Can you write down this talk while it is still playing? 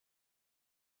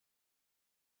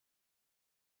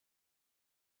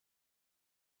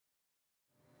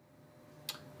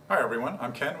Hi everyone,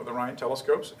 I'm Ken with Orion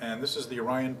Telescopes, and this is the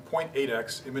Orion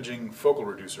 0.8x imaging focal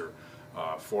reducer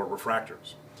for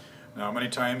refractors. Now many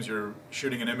times you're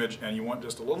shooting an image and you want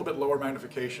just a little bit lower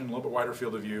magnification, a little bit wider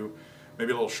field of view,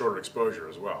 maybe a little shorter exposure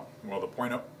as well. Well, the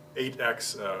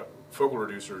 0.8x focal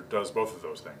reducer does both of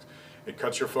those things. It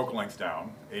cuts your focal length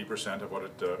down, 80% of what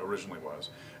it originally was.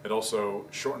 It also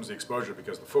shortens the exposure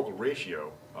because the focal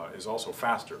ratio is also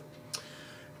faster.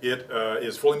 It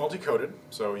is fully multi-coated,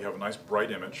 so you have a nice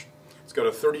bright image. It's got a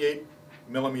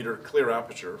 38mm clear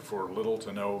aperture for little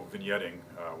to no vignetting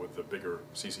with the bigger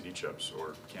CCD chips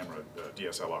or camera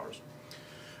DSLRs.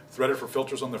 Threaded for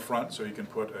filters on the front, so you can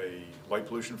put a light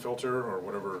pollution filter or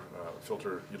whatever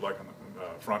filter you'd like on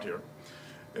the front here.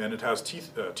 And it has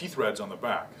T-threads on the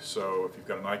back, so if you've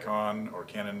got a Nikon or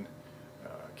Canon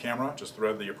camera, just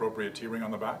thread the appropriate T-ring on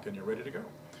the back and you're ready to go.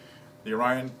 The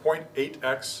Orion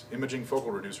 0.8x imaging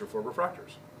focal reducer for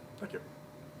refractors. Thank you.